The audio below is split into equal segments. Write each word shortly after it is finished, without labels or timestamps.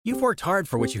You've worked hard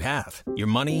for what you have. Your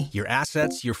money, your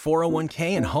assets, your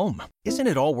 401k, and home. Isn't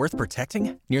it all worth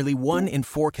protecting? Nearly 1 in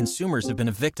 4 consumers have been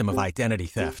a victim of identity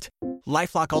theft.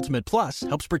 LifeLock Ultimate Plus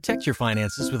helps protect your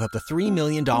finances with up to $3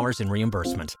 million in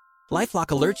reimbursement. LifeLock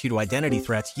alerts you to identity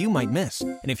threats you might miss.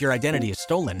 And if your identity is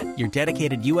stolen, your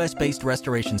dedicated U.S.-based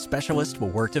restoration specialist will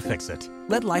work to fix it.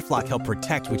 Let LifeLock help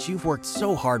protect what you've worked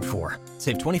so hard for.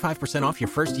 Save 25% off your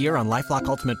first year on LifeLock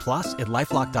Ultimate Plus at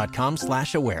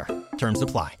LifeLock.com/aware. Terms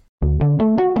apply.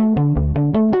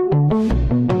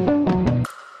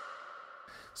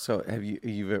 So have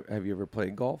you ever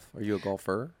played golf? Are you a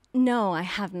golfer? No, I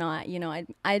have not. I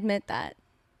admit that.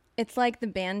 It's like the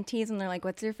band tease and they're like,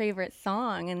 what's your favorite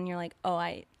song? And you're like, oh,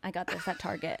 I got this at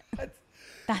Target.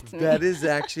 That's me. That is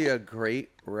actually a great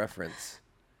reference.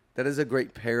 That is a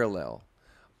great parallel.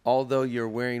 Although you're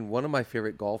wearing one of my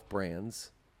favorite golf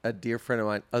brands, a dear friend of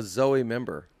mine, a Zoe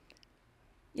member,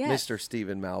 yes. Mr.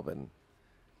 Stephen Malbin.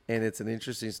 And it's an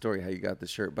interesting story how you got the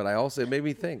shirt. But it made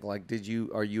me think, like,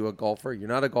 are you a golfer? You're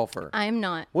not a golfer. I'm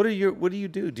not. What do you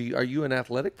do? Are you an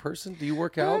athletic person? Do you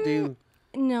work out?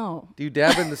 No. Do you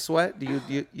dab in the sweat? Do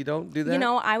you don't do that?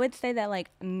 I would say that like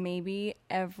maybe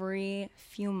every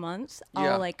few months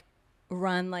I'll like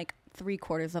run like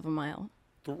 3/4 of a mile.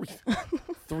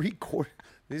 3/4.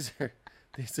 This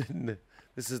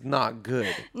is not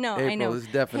good. No, April, I know.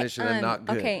 This definition of not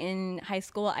good. Okay, in high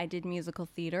school I did musical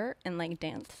theater and like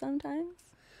danced sometimes.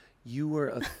 You were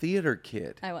a theater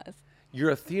kid. I was. You're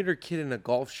a theater kid in a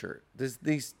golf shirt.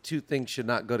 These two things should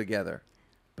not go together.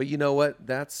 But you know what?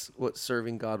 That's what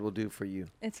serving God will do for you.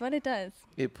 It's what it does.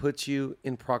 It puts you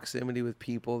in proximity with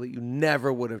people that you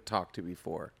never would have talked to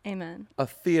before. Amen. A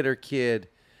theater kid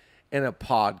and a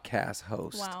podcast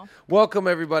host. Wow. Welcome,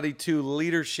 everybody, to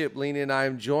Leadership Lean In. I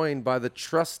am joined by the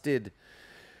trusted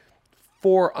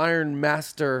 4-iron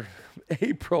master,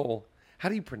 April. How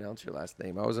do you pronounce your last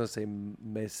name? I was going to say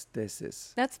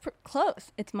Mestesis. That's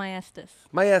close. It's Maestas.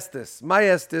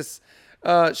 Maestas.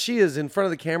 She is in front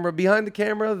of the camera. Behind the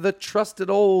camera, the trusted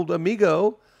old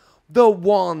amigo, the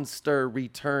Wanster,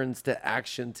 returns to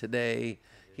action today.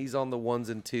 He's on the ones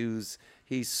and twos.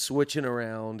 He's switching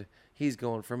around. He's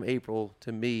going from April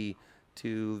to me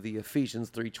to the Ephesians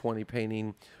 3:20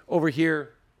 painting. Over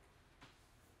here,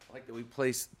 I like that we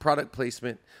place product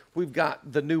placement. We've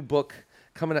got the new book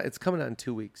coming out. It's coming out in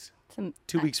 2 weeks.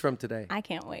 2 weeks from today. I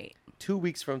can't wait. 2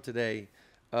 weeks from today.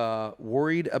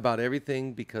 Worried about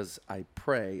everything because I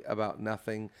pray about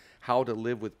nothing. How to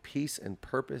live with peace and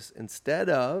purpose instead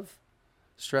of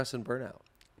stress and burnout.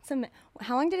 So,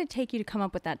 how long did it take you to come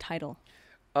up with that title?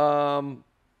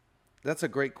 That's a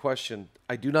great question.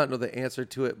 I do not know the answer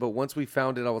to it, but once we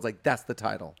found it, I was like, that's the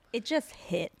title. It just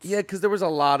hits. Yeah, because there was a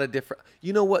lot of different...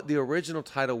 You know what? The original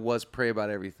title was Pray About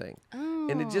Everything. Oh.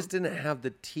 And it just didn't have the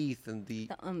teeth and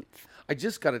the oomph. I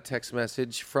just got a text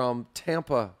message from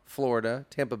Tampa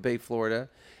Bay, Florida.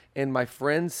 And my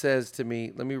friend says to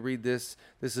me, let me read this.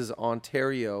 This is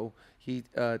Ontario. He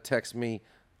texts me,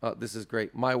 this is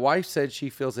great. My wife said she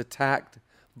feels attacked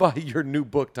by your new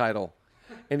book title.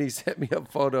 And he sent me a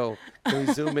photo. Can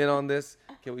we zoom in on this?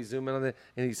 And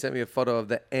he sent me a photo of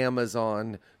the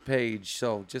Amazon page.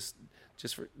 So just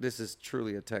for, this is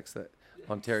truly a text that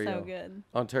Ontario. So good.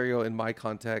 Ontario in my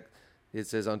contact, it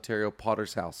says Ontario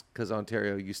Potter's House because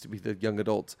Ontario used to be the young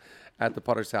adults at the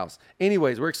Potter's House.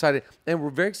 Anyways, we're excited. And we're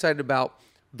very excited about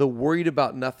the worried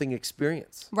about nothing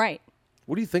experience. Right.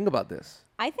 What do you think about this?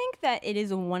 I think that it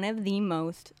is one of the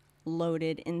most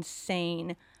loaded,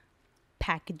 insane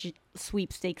package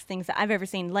sweepstakes things that I've ever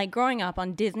seen. Like growing up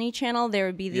on Disney Channel, there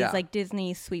would be these like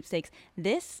Disney sweepstakes.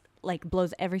 This like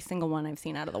blows every single one I've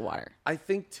seen out of the water. I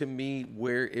think to me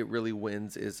where it really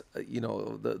wins is,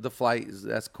 the flight,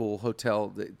 that's cool.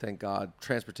 Hotel, thank God.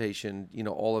 Transportation,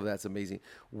 all of that's amazing.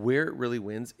 Where it really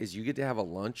wins is you get to have a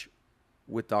lunch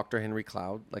with Dr. Henry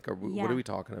Cloud. What are we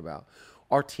talking about?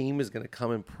 Our team is going to come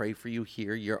and pray for you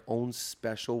here, your own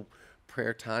special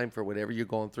prayer time for whatever you're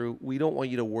going through. We don't want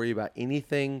you to worry about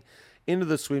anything. Into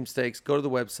the sweepstakes, go to the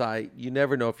website. You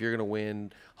never know if you're going to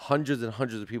win. Hundreds and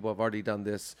hundreds of people have already done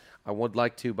this. I would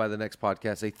like to, by the next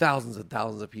podcast, say thousands and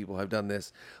thousands of people have done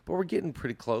this. But we're getting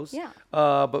pretty close. Yeah.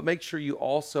 But make sure you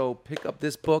also pick up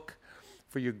this book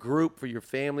for your group, for your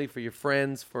family, for your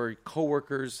friends, for your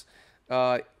coworkers.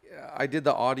 I did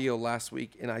the audio last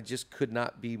week, and I just could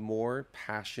not be more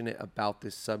passionate about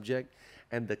this subject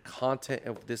and the content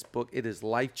of this book. It is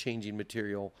life-changing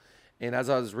material. And as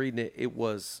I was reading it, it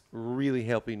was really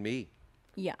helping me.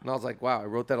 Yeah. And I was like, wow, I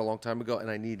wrote that a long time ago, and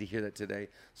I need to hear that today.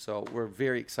 So we're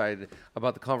very excited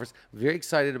about the conference, very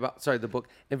excited about, the book,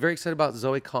 and very excited about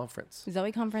Zoe Conference.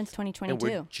 Zoe Conference 2022. And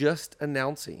we're just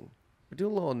announcing we're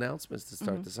doing little announcements to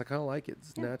start this. I kind of like it.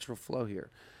 It's natural flow here.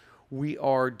 We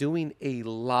are doing a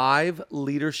live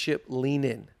leadership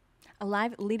lean-in. A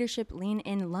live leadership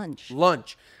lean-in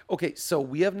lunch. Okay, so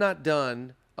we have not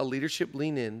done a leadership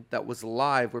lean-in that was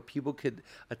live where people could,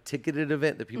 a ticketed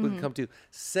event that people could come to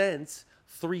since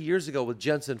 3 years ago with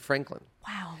Jensen Franklin.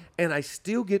 Wow. And I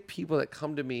still get people that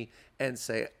come to me and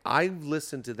say, I've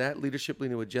listened to that leadership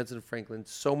lean-in with Jensen Franklin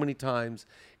so many times.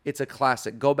 It's a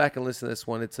classic. Go back and listen to this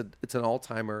one. It's an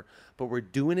all-timer, but we're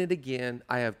doing it again.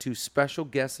 I have 2 special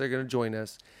guests that are going to join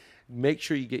us. Make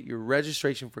sure you get your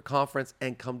registration for conference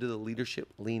and come to the leadership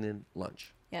lean-in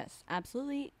lunch. Yes,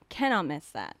 absolutely. Cannot miss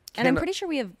that. And I'm pretty sure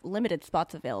we have limited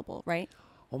spots available, right?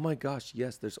 Oh my gosh,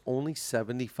 yes. There's only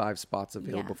 75 spots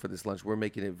available for this lunch. We're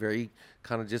making it very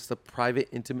kind of just a private,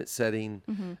 intimate setting.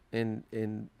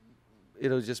 And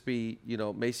it'll just be,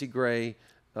 Macy Gray,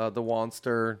 the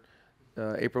Wanster,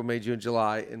 April, May, June,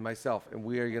 July, and myself. And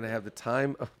we are going to have the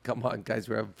time. Oh, come on, guys.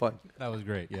 We're having fun. That was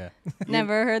great. Yeah.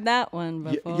 Never heard that one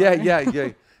before.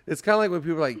 Yeah. It's kind of like when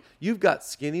people are like, you've got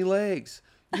skinny legs.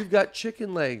 You've got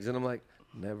chicken legs. And I'm like,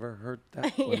 never heard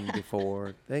that one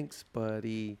before. Thanks,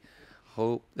 buddy.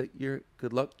 Hope that you're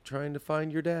good luck trying to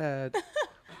find your dad.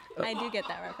 I do get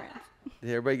that reference. Did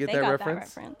everybody get They that got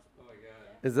reference? that reference. Oh my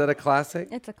God. Is that a classic?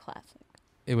 It's a classic.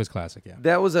 It was classic, yeah.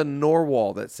 That was a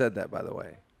Norwal that said that, by the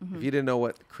way. If you didn't know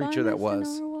what creature that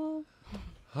was.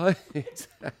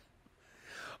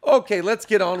 Okay, let's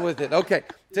get on with it. Okay,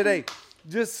 today,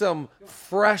 just some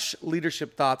fresh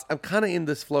leadership thoughts. I'm kind of in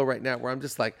this flow right now where I'm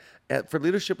just like, for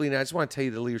leadership leading, I just want to tell you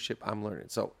the leadership I'm learning.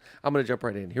 So I'm going to jump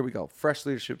right in. Here we go. Fresh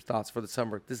leadership thoughts for the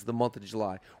summer. This is the month of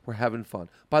July. We're having fun.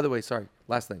 By the way, sorry,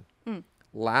 last thing.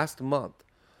 Last month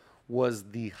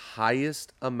was the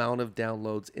highest amount of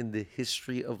downloads in the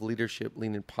history of Leadership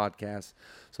Leaning podcast.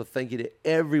 So thank you to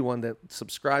everyone that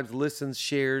subscribes, listens,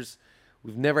 shares.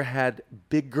 We've never had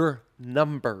bigger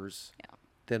numbers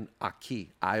than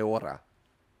ahora,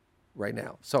 right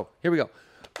now. So here we go.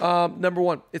 Number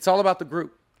 1, it's all about the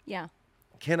group. Yeah.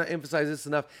 Cannot emphasize this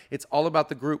enough. It's all about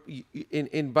the group.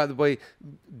 And by the way,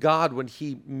 God, when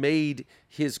he made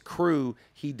his crew,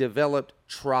 he developed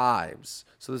tribes.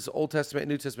 So this is Old Testament and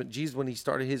New Testament. Jesus, when he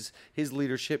started his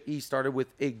leadership, he started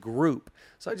with a group.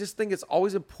 So I just think it's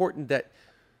always important that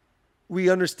we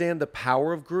understand the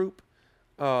power of group,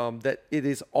 that it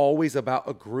is always about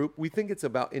a group. We think it's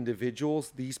about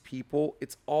individuals, these people.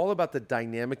 It's all about the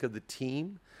dynamic of the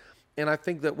team. And I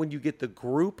think that when you get the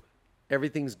group,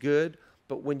 everything's good.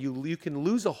 But when you can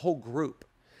lose a whole group,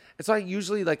 it's like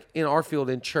usually like in our field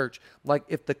in church, like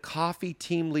if the coffee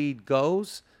team lead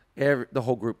goes, the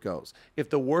whole group goes. If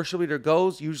the worship leader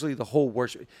goes, usually the whole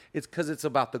worship. It's because it's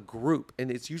about the group, and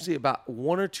it's usually about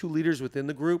 1 or 2 leaders within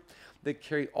the group that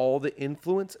carry all the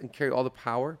influence and carry all the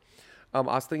power. I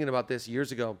was thinking about this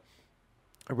years ago.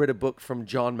 I read a book from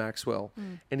John Maxwell,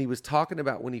 and he was talking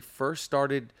about when he first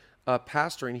started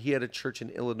pastoring, he had a church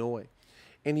in Illinois.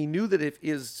 And he knew that if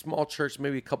his small church,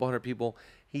 maybe a couple hundred people,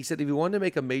 he said if he wanted to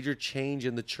make a major change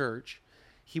in the church,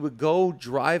 he would go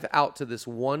drive out to this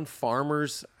one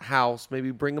farmer's house,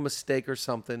 maybe bring him a steak or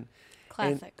something.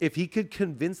 Classic. And if he could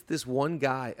convince this one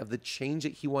guy of the change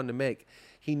that he wanted to make,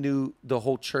 he knew the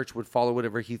whole church would follow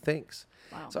whatever he thinks.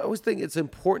 Wow. So I always think it's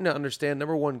important to understand,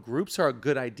 number 1, groups are a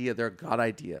good idea. They're a God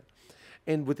idea.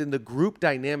 And within the group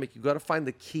dynamic, you got to find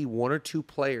the key 1 or 2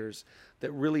 players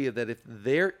that really, that if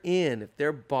they're in, if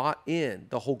they're bought in,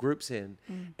 the whole group's in.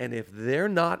 And if they're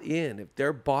not in, if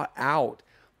they're bought out,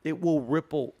 it will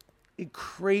ripple a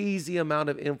crazy amount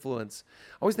of influence.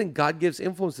 I always think God gives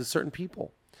influence to certain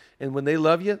people. And when they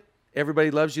love you,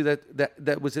 everybody loves you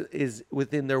is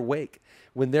within their wake.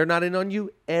 When they're not in on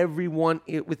you, everyone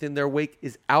within their wake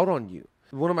is out on you.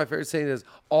 One of my favorite sayings is,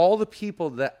 all the people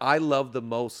that I love the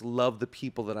most love the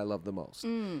people that I love the most.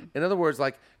 In other words,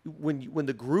 like when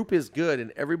the group is good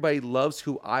and everybody loves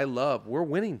who I love, we're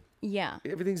winning. Yeah.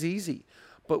 Everything's easy.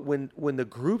 But when the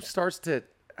group starts to,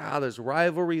 there's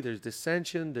rivalry, there's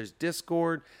dissension, there's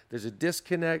discord, there's a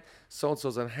disconnect,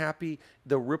 so-and-so's unhappy,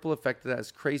 the ripple effect of that is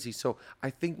crazy. So I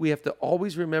think we have to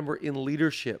always remember in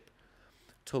leadership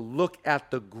to look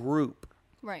at the group.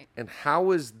 Right. And how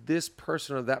is this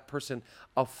person or that person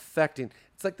affecting?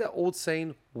 It's like that old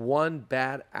saying, one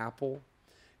bad apple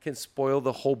can spoil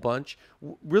the whole bunch.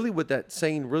 Really what that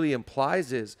saying really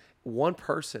implies is one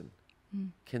person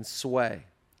can sway.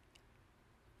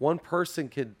 One person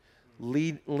can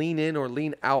lean in or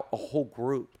lean out a whole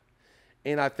group.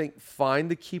 And I think find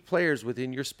the key players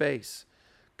within your space.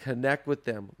 Connect with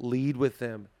them. Lead with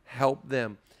them. Help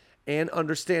them. And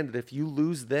understand that if you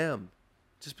lose them,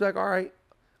 just be like, all right,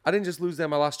 I didn't just lose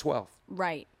them. I lost 12.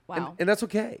 Right. Wow. And that's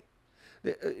okay.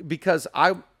 Because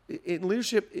in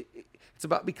leadership, it's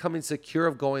about becoming secure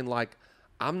of going like,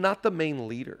 I'm not the main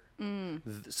leader.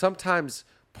 Sometimes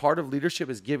part of leadership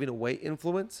is giving away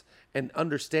influence and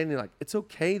understanding like it's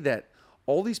okay that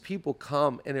all these people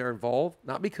come and are involved,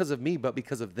 not because of me, but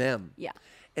because of them. Yeah.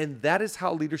 And that is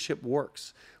how leadership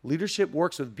works. Leadership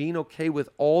works with being okay with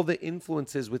all the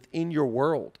influences within your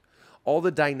world, all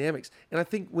the dynamics. And I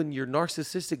think when you're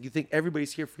narcissistic, you think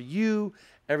everybody's here for you.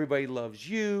 Everybody loves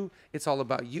you. It's all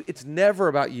about you. It's never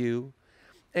about you.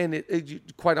 And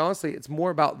quite honestly, it's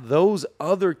more about those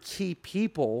other key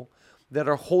people that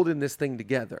are holding this thing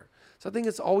together. So I think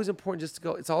it's always important just to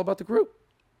go, it's all about the group.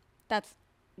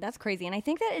 That's crazy. And I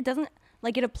think that it doesn't,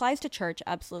 like, it applies to church,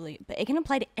 absolutely, but it can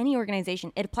apply to any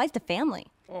organization. It applies to family.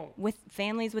 With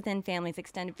families within families,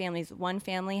 extended families. One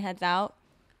family heads out.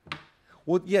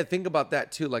 Well, yeah, think about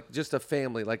that too. Like just a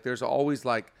family, like there's always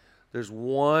like, there's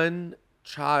one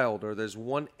child or there's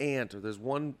one aunt or there's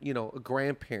one, a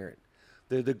grandparent.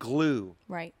 They're the glue.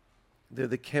 Right. They're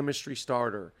the chemistry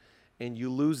starter. And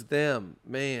you lose them,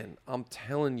 man, I'm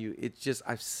telling you, it's just,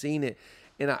 I've seen it.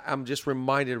 And I'm just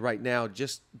reminded right now,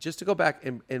 just to go back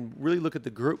and really look at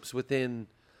the groups within.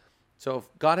 So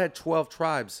if God had 12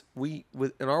 tribes,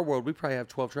 in our world, we probably have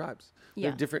 12 tribes.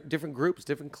 Yeah. They're different groups,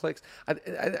 different cliques. I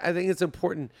think it's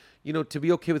important, to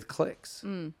be okay with cliques.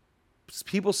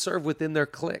 People serve within their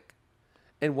clique.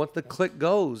 And once the clique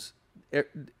goes,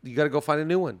 you got to go find a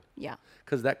new one. Yeah.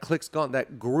 Because that clique's gone,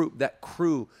 that group, that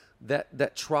crew,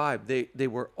 that tribe, they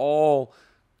were all,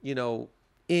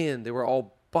 they were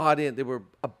all bought in, they were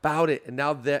about it, and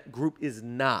now that group is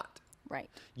not. Right.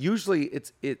 Usually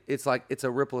it's like it's a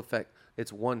ripple effect.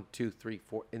 It's 1, 2, 3,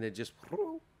 4, and it just,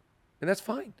 and that's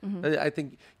fine. I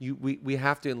think we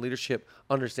have to in leadership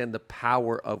understand the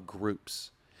power of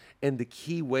groups and the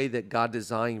key way that God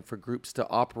designed for groups to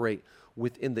operate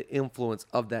within the influence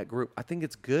of that group. I think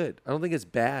it's good. I don't think it's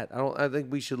bad. I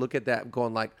think we should look at that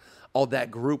going like, oh,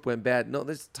 that group went bad. No,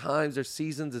 there's times, there's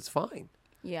seasons, it's fine.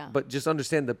 Yeah. But just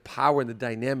understand the power and the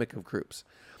dynamic of groups.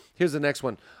 Here's the next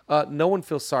one. No one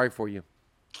feels sorry for you.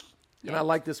 Yeah. And I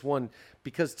like this one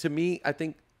because to me, I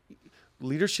think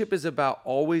leadership is about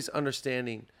always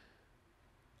understanding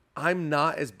I'm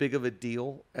not as big of a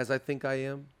deal as I think I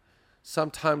am.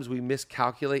 Sometimes we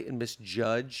miscalculate and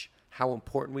misjudge how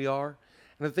important we are.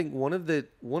 And I think one of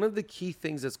the key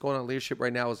things that's going on in leadership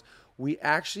right now is we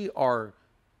actually are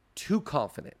too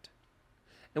confident.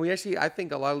 And I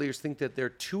think a lot of leaders think that they're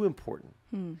too important.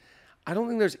 I don't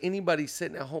think there's anybody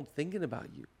sitting at home thinking about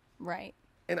you. Right.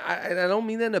 And I don't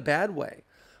mean that in a bad way,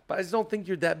 but I just don't think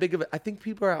you're that big of I think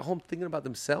people are at home thinking about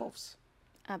themselves.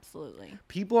 Absolutely.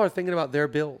 People are thinking about their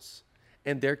bills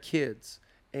and their kids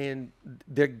and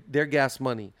their gas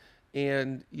money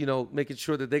and, making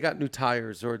sure that they got new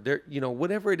tires or their,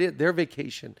 whatever it is, their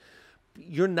vacation.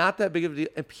 You're not that big of a deal.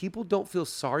 And people don't feel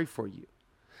sorry for you.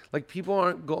 Like people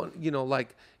aren't going,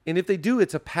 and if they do,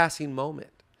 it's a passing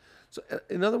moment. So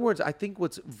in other words, I think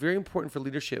what's very important for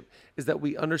leadership is that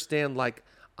we understand, like,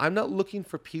 I'm not looking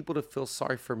for people to feel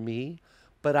sorry for me,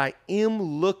 but I am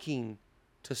looking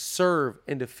to serve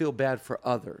and to feel bad for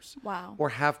others. Wow. Or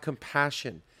have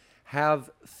compassion, have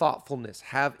thoughtfulness,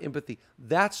 have empathy.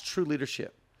 That's true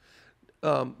leadership.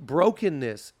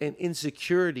 Brokenness and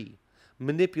insecurity,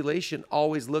 manipulation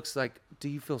always looks like, do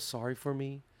you feel sorry for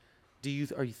me?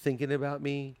 Are you thinking about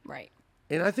me? Right.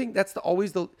 And I think that's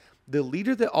always the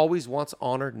leader that always wants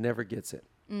honor never gets it.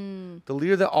 The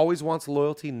leader that always wants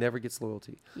loyalty never gets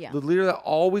loyalty. Yeah. The leader that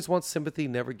always wants sympathy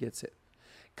never gets it.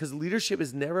 Because leadership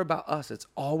is never about us. It's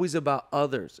always about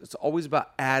others. It's always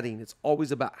about adding. It's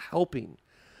always about helping.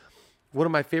 One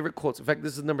of my favorite quotes, in fact,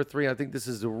 this is number 3. I think this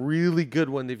is a really good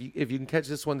one. If you can catch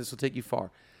this one, this will take you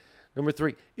far. Number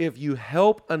 3, if you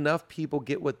help enough people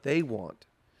get what they want,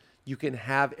 you can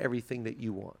have everything that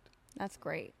you want. That's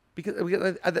great. Because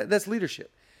that's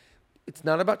leadership. It's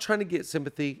not about trying to get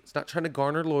sympathy. It's not trying to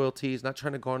garner loyalty. It's not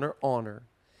trying to garner honor.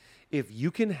 If you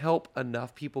can help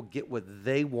enough people get what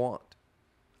they want,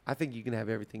 I think you can have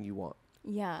everything you want.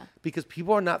 Yeah. Because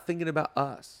people are not thinking about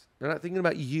us. They're not thinking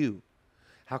about you.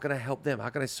 How can I help them? How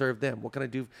can I serve them? What can I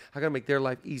do? How can I make their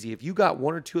life easy? If you got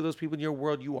 1 or 2 of those people in your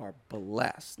world, you are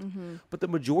blessed. But the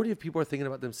majority of people are thinking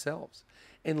about themselves.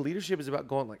 And leadership is about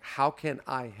going like, how can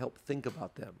I help think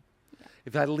about them? Yeah.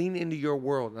 If I lean into your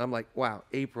world and I'm like, wow,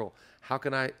 April, how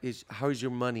is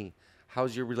your money?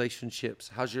 How's your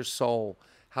relationships? How's your soul?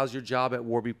 How's your job at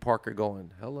Warby Parker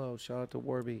going? Hello, shout out to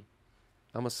Warby.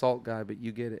 I'm a salt guy, but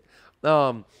you get it.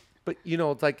 But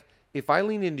it's like, if I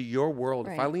lean into your world,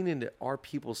 right. If I lean into our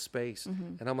people's space,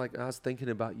 and I'm like, I was thinking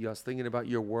about you. I was thinking about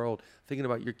your world, thinking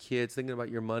about your kids, thinking about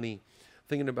your money,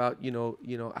 thinking about,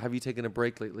 have you taken a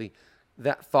break lately?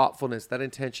 that thoughtfulness, that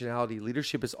intentionality.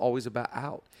 Leadership is always about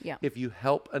out. Yeah. If you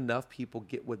help enough people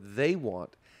get what they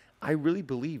want, I really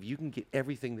believe you can get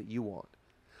everything that you want,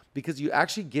 because you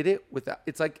actually get it without,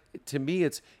 it's like, to me,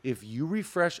 it's if you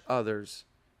refresh others,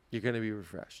 you're going to be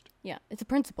refreshed. Yeah. It's a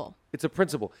principle. It's a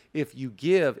principle. If you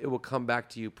give, it will come back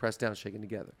to you, pressed down, shaken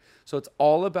together. So it's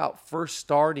all about first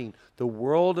starting the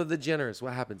world of the generous.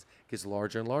 What happens? It gets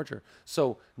larger and larger.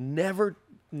 So never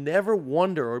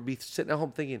wonder or be sitting at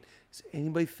home thinking, is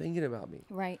anybody thinking about me?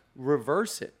 Right.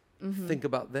 Reverse it. Think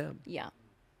about them. Yeah.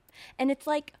 And it's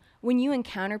like when you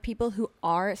encounter people who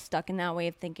are stuck in that way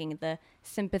of thinking, the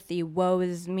sympathy, woe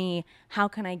is me, how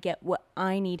can I get what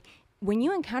I need? When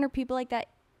you encounter people like that,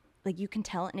 like you can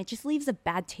tell it, and it just leaves a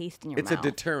bad taste in your mouth. It's a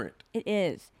deterrent. It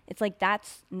is. It's like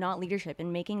that's not leadership,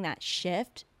 and making that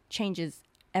shift changes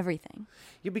everything.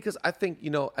 Yeah, because I think,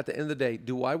 at the end of the day,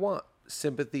 do I want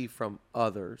sympathy from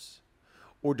others,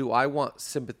 or do I want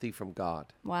sympathy from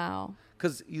God? Wow.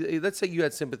 Because let's say you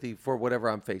had sympathy for whatever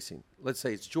I'm facing. Let's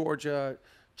say it's Georgia,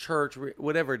 church,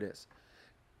 whatever it is.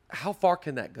 How far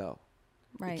can that go?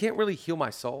 Right. It can't really heal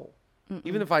my soul.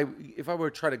 Even if I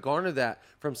were to try to garner that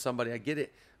from somebody, I get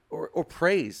it. Or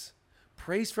praise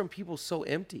from people so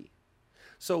empty.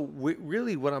 So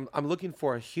really what I'm looking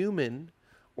for, a human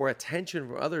or attention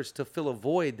from others to fill a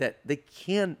void that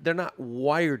they're not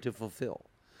wired to fulfill.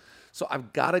 So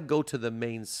I've got to go to the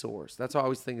main source. That's why I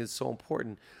always think it's so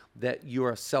important that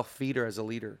you're a self-feeder as a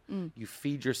leader. You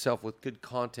feed yourself with good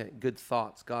content, good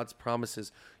thoughts, God's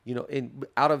promises, and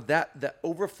out of that, the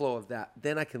overflow of that,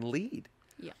 then I can lead.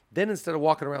 Yeah. Then instead of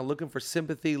walking around looking for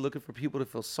sympathy, looking for people to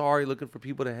feel sorry, looking for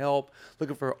people to help,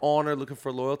 looking for honor, looking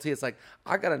for loyalty, it's like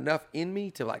I got enough in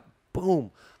me to boom,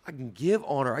 I can give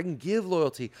honor, I can give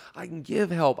loyalty, I can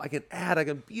give help, I can add, I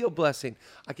can be a blessing.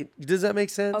 Does that make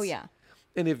sense? Oh, yeah.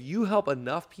 And if you help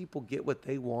enough people get what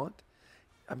they want,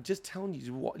 I'm just telling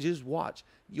you, just watch.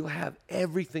 You'll have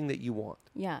everything that you want.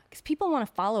 Yeah, because people want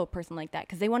to follow a person like that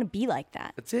because they want to be like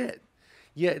that. That's it.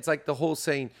 Yeah, it's like the whole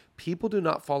saying, people do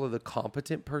not follow the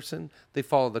competent person, they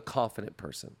follow the confident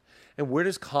person. And where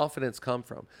does confidence come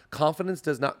from? Confidence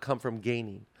does not come from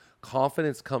gaining.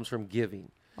 Confidence comes from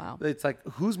giving. Wow. It's like,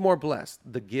 who's more blessed,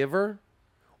 the giver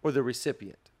or the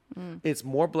recipient? It's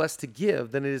more blessed to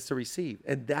give than it is to receive.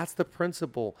 And that's the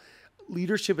principle.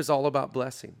 Leadership is all about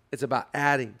blessing. It's about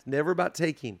adding. It's never about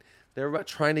taking. Never about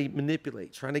trying to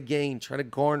manipulate, trying to gain, trying to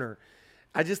garner.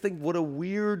 I just think what a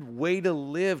weird way to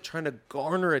live, trying to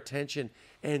garner attention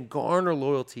and garner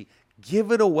loyalty.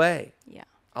 Give it away. Yeah.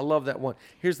 I love that one.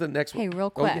 Here's the next one. Hey, real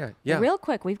quick. Oh, yeah. Real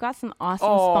quick. We've got some awesome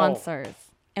sponsors.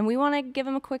 And we want to give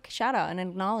them a quick shout out and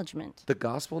acknowledgement. The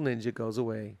Gospel Ninja goes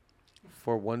away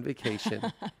for one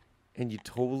vacation and you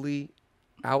totally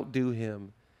outdo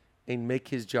him and make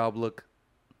his job look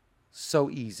so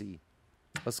easy.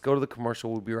 Let's go to the commercial.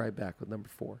 We'll be right back with number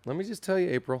 4. Let me just tell you,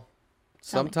 April,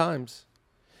 sometimes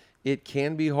it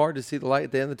can be hard to see the light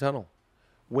at the end of the tunnel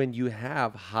when you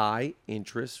have high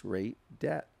interest rate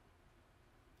debt.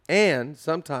 And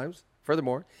sometimes,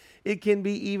 furthermore, it can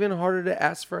be even harder to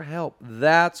ask for help.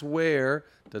 That's where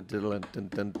dun, dun, dun,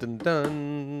 dun, dun,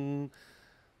 dun.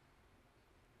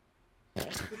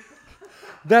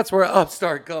 That's where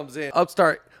Upstart comes in.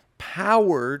 Upstart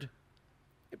powered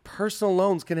personal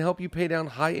loans can help you pay down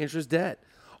high interest debt.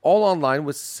 All online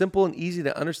with simple and easy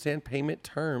to understand payment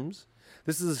terms.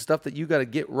 This is the stuff that you got to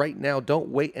get right now. Don't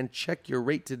wait and check your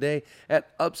rate today at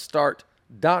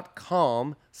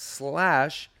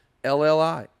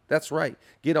upstart.com/LLI. That's right.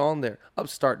 Get on there.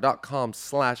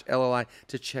 Upstart.com/LLI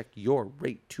to check your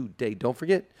rate today. Don't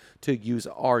forget to use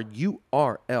our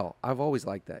URL. I've always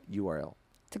liked that URL.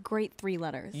 It's a great 3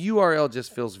 letters. URL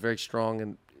just feels very strong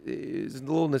and is a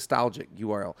little nostalgic,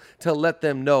 URL, to let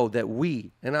them know that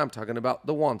we, and I'm talking about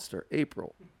the Wanster,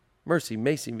 April, Mercy,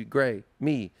 Macy, Gray,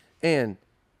 me, and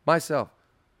myself,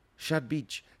 Shad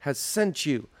Beach, has sent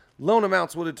you. Loan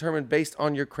amounts will determine based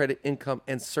on your credit, income,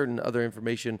 and certain other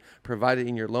information provided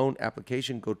in your loan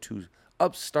application. Go to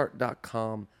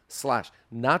upstart.com/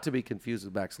 not to be confused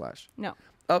with /. No.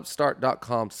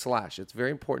 Upstart.com/ It's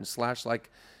very important. / like,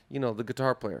 the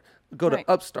guitar player. Go to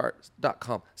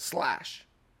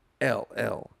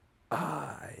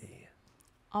upstart.com/LLI.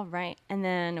 All right. And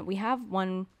then we have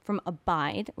one from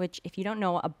Abide, which if you don't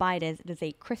know what Abide is, it is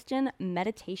a Christian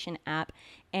meditation app.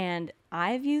 And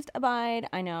I've used Abide.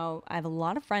 I know I have a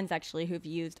lot of friends actually who've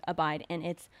used Abide. And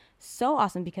it's so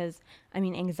awesome because,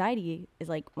 anxiety is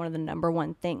like one of the number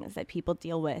one things that people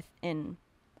deal with in,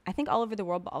 I think, all over the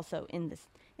world, but also in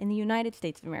the United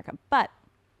States of America. But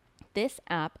this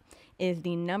app is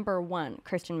the number one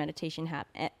Christian meditation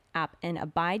app, and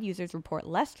Abide users report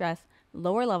less stress,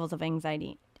 lower levels of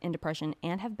anxiety and depression,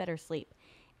 and have better sleep.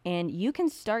 And you can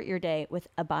start your day with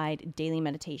Abide Daily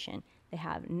Meditation. They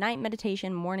have night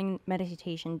meditation, morning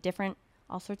meditation,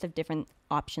 all sorts of different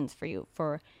options for you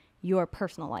for your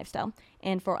personal lifestyle.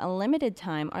 And for a limited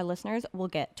time, our listeners will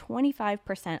get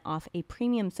 25% off a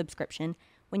premium subscription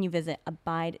when you visit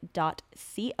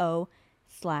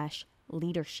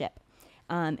abide.co/leadership.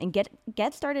 And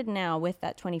get started now with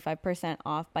that 25%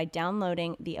 off by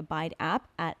downloading the Abide app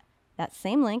at that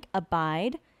same link,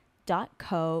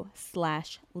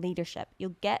 abide.co/leadership.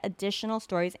 You'll get additional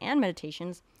stories and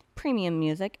meditations, premium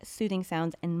music, soothing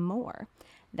sounds, and more.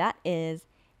 That is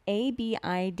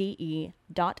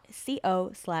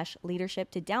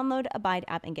abide.co/leadership to download Abide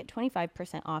app and get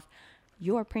 25% off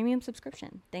your premium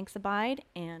subscription. Thanks, Abide,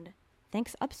 and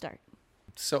thanks, Upstart.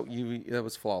 So that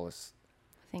was flawless.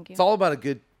 Thank you. It's all about a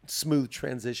good, smooth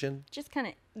transition. Just kind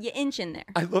of, you inch in there.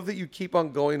 I love that you keep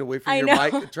on going away from your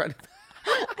mic and trying to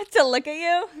look at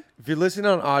you. If you're listening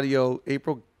on audio,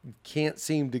 April can't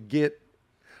seem to get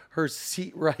her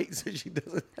seat right, so she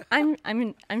doesn't.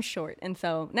 I'm short, and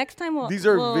so next time these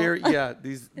are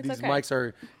these okay. mics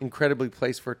are incredibly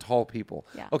placed for tall people.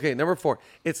 Yeah. Okay, number 4.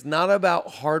 It's not about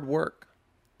hard work.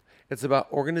 It's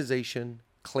about organization,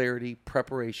 clarity,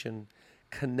 preparation,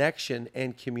 connection,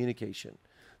 and communication.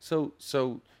 So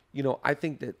I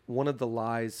think that one of the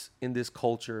lies in this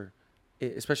culture,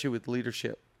 especially with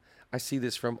leadership, I see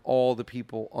this from all the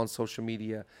people on social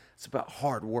media. It's about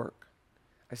hard work.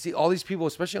 I see all these people,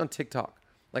 especially on TikTok.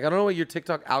 Like, I don't know what your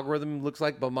TikTok algorithm looks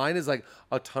like, but mine is like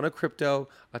a ton of crypto,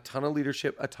 a ton of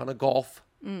leadership, a ton of golf.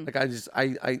 Like,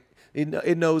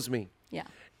 it knows me. Yeah.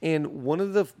 And one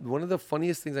of the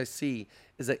funniest things I see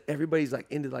is that everybody's like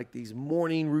into like these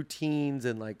morning routines,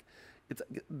 and like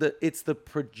it's the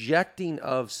projecting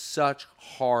of such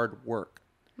hard work.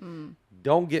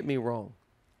 Don't get me wrong.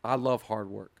 I love hard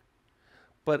work.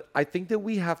 But I think that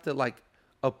we have to like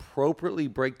appropriately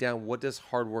break down what does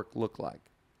hard work look like.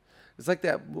 It's like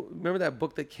that. Remember that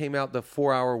book that came out, The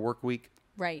 4-Hour Work Week?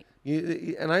 Right.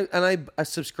 I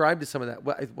subscribe to some of that.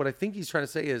 What I think he's trying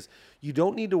to say is you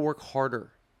don't need to work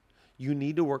harder. You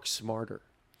need to work smarter.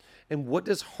 And what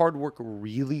does hard work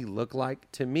really look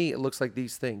like? To me, it looks like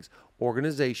these things: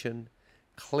 organization,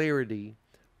 clarity,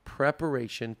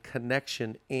 preparation,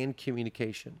 connection, and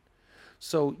communication.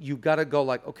 So you've got to go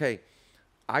like, okay,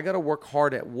 I got to work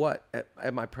hard at what?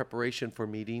 At my preparation for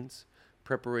meetings,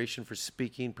 preparation for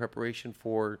speaking, preparation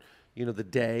for, the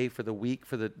day, for the week,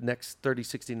 for the next 30,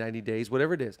 60, 90 days,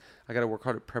 whatever it is. I got to work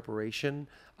hard at preparation.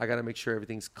 I got to make sure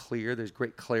everything's clear. There's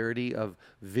great clarity of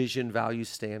vision, values,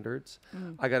 standards.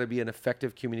 I got to be an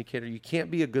effective communicator. You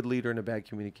can't be a good leader and a bad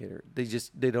communicator.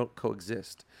 They don't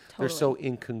coexist. Totally. They're so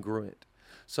incongruent.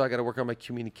 So I got to work on my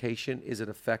communication. Is it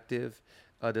effective?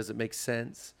 Does it make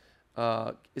sense?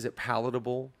 Is it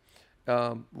palatable?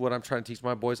 What I'm trying to teach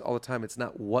my boys all the time, it's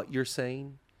not what you're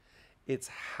saying, it's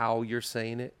how you're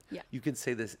saying it. Yeah. You can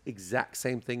say this exact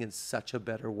same thing in such a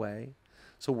better way.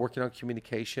 So working on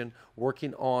communication,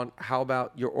 working on how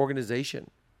about your organization.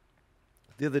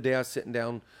 The other day I was sitting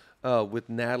down with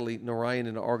Natalie Narayan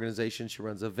in an organization. She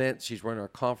runs events. She's running our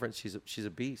conference. She's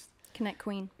a beast. Connect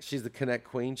Queen. She's the Connect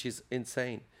Queen. She's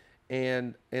insane.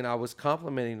 And I was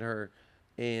complimenting her,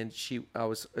 and I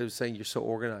was saying, you're so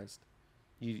organized.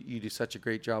 You do such a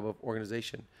great job of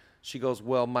organization. She goes,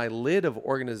 well, my lid of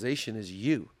organization is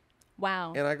you.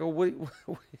 Wow. And I go, what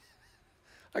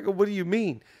do you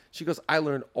mean? She goes, I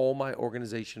learned all my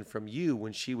organization from you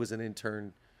when she was an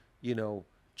intern,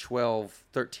 12,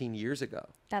 13 years ago.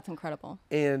 That's incredible.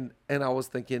 And I was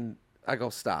thinking, I go,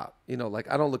 stop.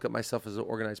 Like, I don't look at myself as an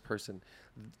organized person.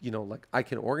 Like, I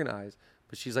can organize.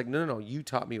 But she's like, no, you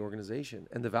taught me organization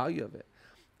and the value of it.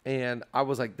 And I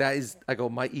was like,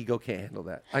 my ego can't handle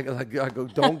that. I go,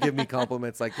 don't give me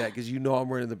compliments like that, because I'm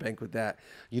running the bank with that.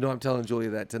 I'm telling Julia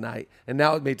that tonight. And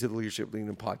now it made to the Leadership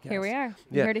Leading podcast. Here we are.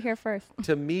 You heard it here first.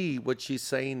 To me, what she's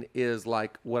saying is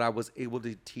like what I was able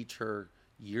to teach her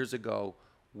years ago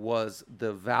was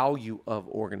the value of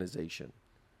organization.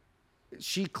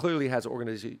 She clearly has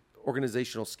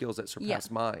organizational skills that surpass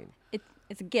mine.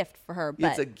 It's a gift for her. But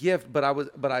it's a gift,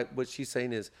 but what she's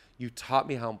saying is, you taught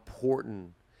me how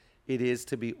important it is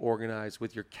to be organized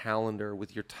with your calendar,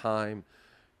 with your time,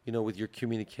 with your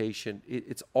communication.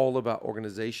 It's all about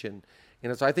organization.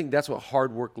 And so I think that's what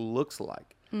hard work looks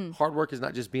like. Hard work is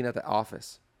not just being at the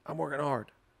office. I'm working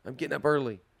hard. I'm getting up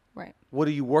early. Right. What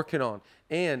are you working on?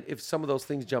 And if some of those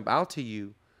things jump out to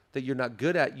you that you're not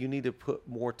good at, you need to put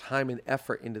more time and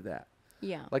effort into that.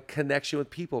 Yeah. Like connection with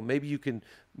people. Maybe you can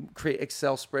create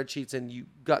Excel spreadsheets and you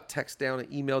got text down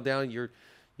and email down. You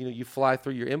fly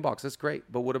through your inbox. That's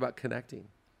great. But what about connecting?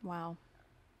 Wow.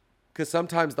 Because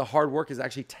sometimes the hard work is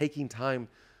actually taking time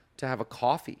to have a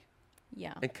coffee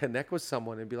Yeah. and connect with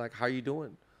someone and be like, how are you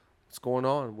doing? What's going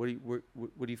on? What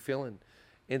are you feeling?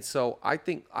 And so I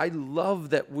love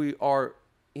that we are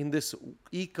in this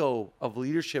eco of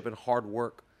leadership and hard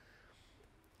work.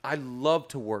 I love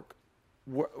to work.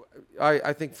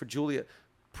 I think for Julia,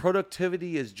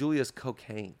 productivity is Julia's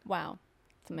cocaine. Wow.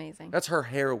 It's amazing. That's her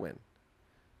heroin.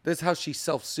 That's how she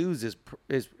self-soothes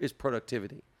is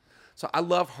productivity. So I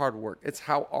love hard work. It's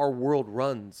how our world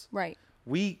runs. Right.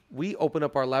 We open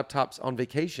up our laptops on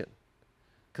vacation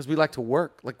because we like to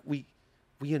work. Like we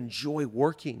enjoy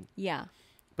working. Yeah.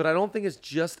 But I don't think it's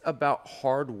just about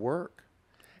hard work.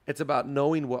 It's about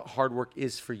knowing what hard work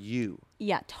is for you.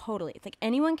 Yeah, totally. It's like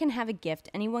anyone can have a gift,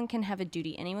 anyone can have a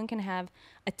duty, anyone can have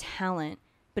a talent,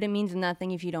 but it means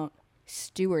nothing if you don't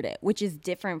steward it, which is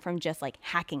different from just like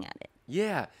hacking at it.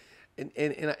 Yeah. And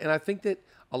I think that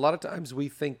a lot of times we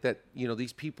think that,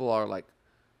 these people are like,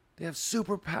 they have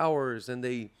superpowers and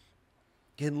they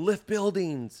can lift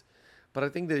buildings. But I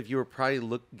think that if you were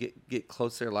probably get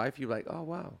close to their life, you're like, oh,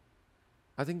 wow.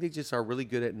 I think they just are really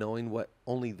good at knowing what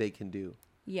only they can do.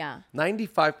 Yeah.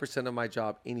 95% of my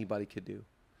job, anybody could do.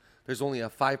 There's only a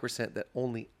 5% that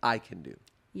only I can do.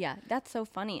 Yeah, that's so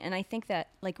funny. And I think that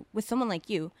like with someone like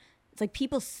you, it's like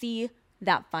people see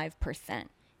that 5%.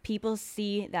 People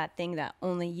see that thing that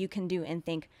only you can do and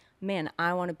think, man,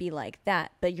 I want to be like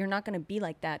that. But you're not going to be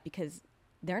like that because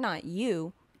they're not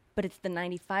you, but it's the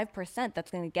 95%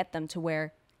 that's going to get them to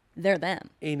where they're them.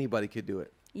 Anybody could do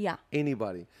it. Yeah.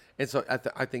 Anybody. And so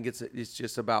I think it's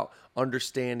just about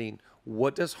understanding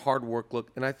what does hard work look.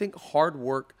 And I think hard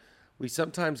work, we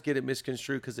sometimes get it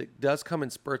misconstrued because it does come in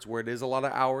spurts where it is a lot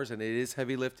of hours and it is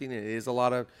heavy lifting and it is a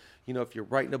lot of, if you're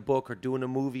writing a book or doing a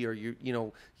movie or you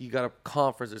got a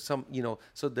conference or some,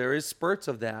 so there is spurts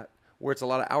of that where it's a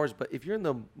lot of hours. But if you're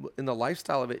in the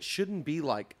lifestyle of it, shouldn't be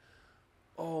like,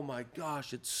 oh my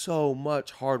gosh, it's so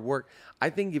much hard work. I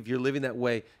think if you're living that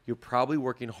way, you're probably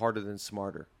working harder than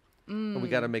smarter. And we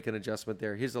got to make an adjustment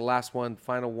there. Here's the last one,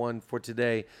 final one for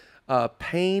today.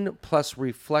 Pain plus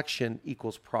reflection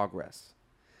equals progress.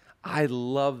 I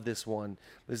love this one.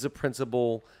 This is a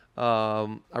principle. I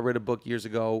read a book years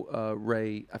ago.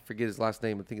 Ray, I forget his last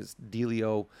name. I think it's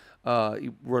Delio. He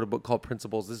wrote a book called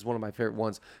Principles. This is one of my favorite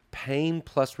ones. Pain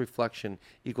plus reflection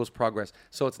equals progress.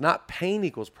 So it's not pain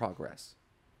equals progress.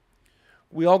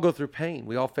 We all go through pain.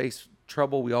 We all face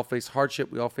trouble. We all face hardship.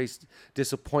 We all face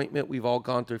disappointment. We've all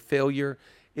gone through failure.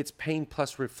 It's pain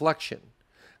plus reflection.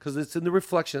 Because it's in the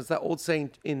reflection. It's that old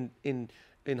saying, in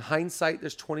hindsight,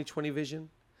 there's 20/20 vision.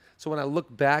 So when I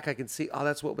look back, I can see, oh,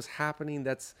 that's what was happening.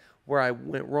 That's where I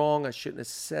went wrong. I shouldn't have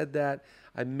said that.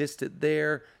 I missed it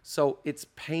there. So it's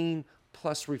pain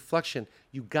plus reflection.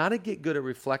 You got to get good at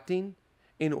reflecting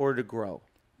in order to grow.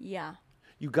 Yeah.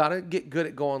 You got to get good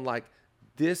at going like,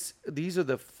 these are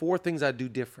the 4 things I do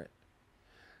different.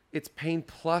 It's pain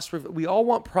plus. We all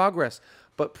want progress,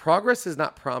 but progress is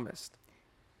not promised.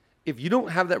 If you don't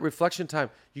have that reflection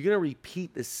time, you're going to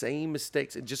repeat the same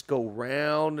mistakes and just go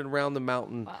round and round the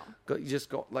mountain. Wow. You just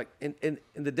go like, and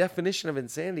the definition of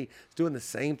insanity is doing the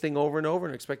same thing over and over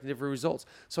and expecting different results.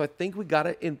 So I think we got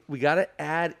to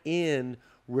add in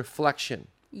reflection.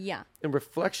 Yeah. And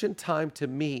reflection time to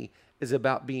me is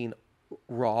about being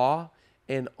raw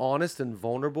and honest and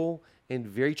vulnerable and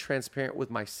very transparent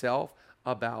with myself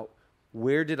about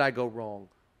where did I go wrong?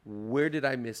 Where did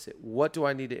I miss it? What do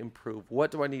I need to improve?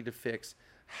 What do I need to fix?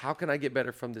 How can I get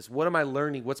better from this? What am I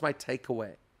learning? What's my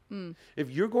takeaway? If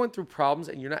you're going through problems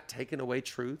and you're not taking away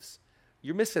truths,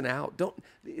 you're missing out.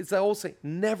 It's the old saying,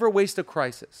 never waste a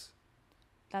crisis.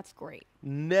 That's great.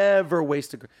 Never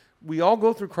waste we all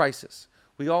go through crisis.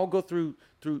 We all go through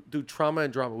trauma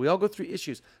and drama. We all go through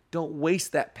issues. Don't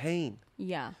waste that pain.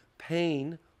 Yeah.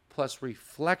 Pain plus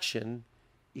reflection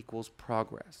equals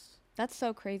progress. That's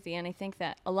so crazy. And I think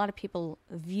that a lot of people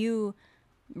view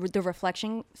the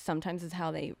reflection sometimes is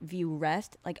how they view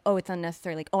rest. Like, oh, it's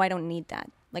unnecessary. Like, oh, I don't need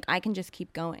that. Like, I can just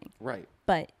keep going. Right.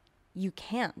 But you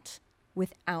can't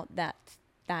without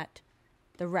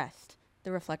the rest,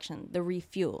 the reflection, the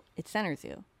refuel. It centers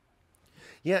you.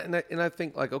 Yeah. And I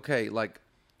think like, okay, like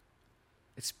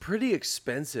it's pretty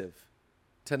expensive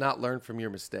to not learn from your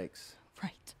mistakes.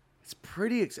 Right. It's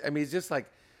pretty, it's just like,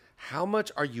 how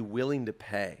much are you willing to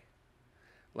pay?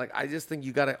 Like, I just think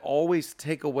you got to always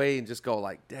take away and just go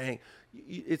like, dang,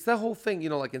 it's that whole thing,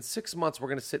 like in 6 months, we're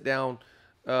going to sit down,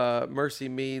 Mercy,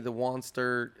 me, the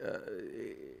Wanster,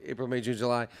 April, May, June,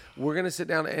 July. We're going to sit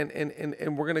down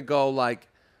and we're going to go like,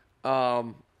 I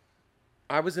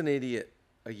was an idiot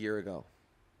a year ago.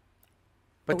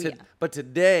 But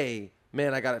today,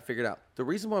 man, I got it figured out. The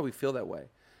reason why we feel that way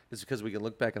is because we can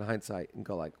look back in hindsight and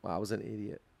go like, wow, I was an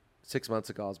idiot. 6 months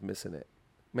ago, I was missing it.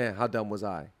 Man, how dumb was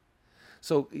I?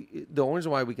 So the only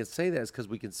reason why we can say that is because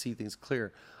we can see things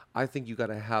clear. I think you got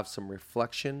to have some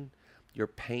reflection. Your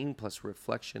pain plus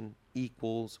reflection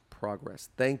equals progress.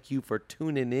 Thank you for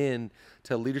tuning in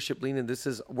to Leadership Lean. And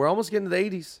we're almost getting to the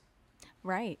 80s.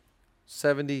 Right.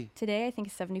 70. Today, I think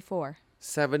it's 74.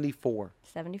 74.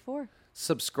 74.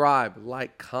 Subscribe,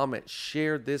 like, comment,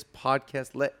 share this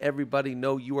podcast. Let everybody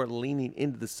know you are leaning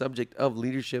into the subject of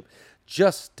leadership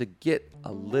just to get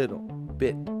a little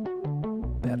bit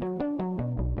better.